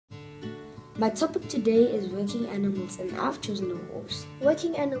My topic today is working animals, and I've chosen a horse.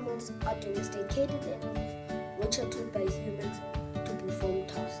 Working animals are domesticated animals which are taught by humans to perform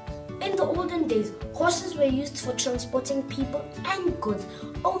tasks. In the olden days, horses were used for transporting people and goods,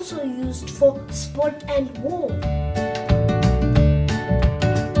 also used for sport and war.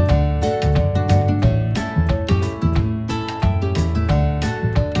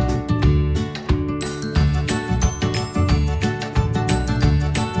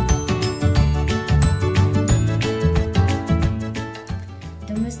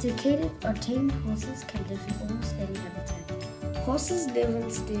 Domesticated or tamed horses can live in almost any habitat. Horses live in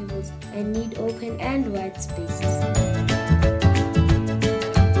stables and need open and wide spaces.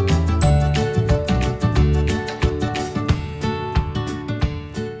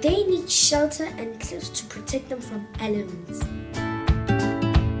 They need shelter and cliffs to protect them from elements.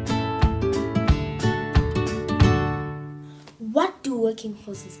 What do working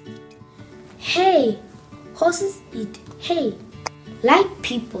horses eat? Hay! Horses eat hay. Like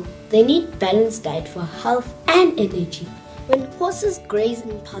people, they need balanced diet for health and energy. When horses graze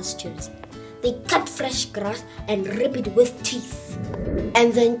in pastures, they cut fresh grass and rip it with teeth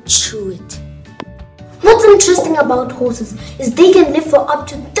and then chew it. What's interesting about horses is they can live for up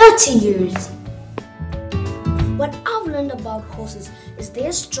to 30 years. What I've learned about horses is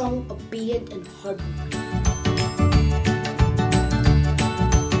they're strong, obedient, and hardworking.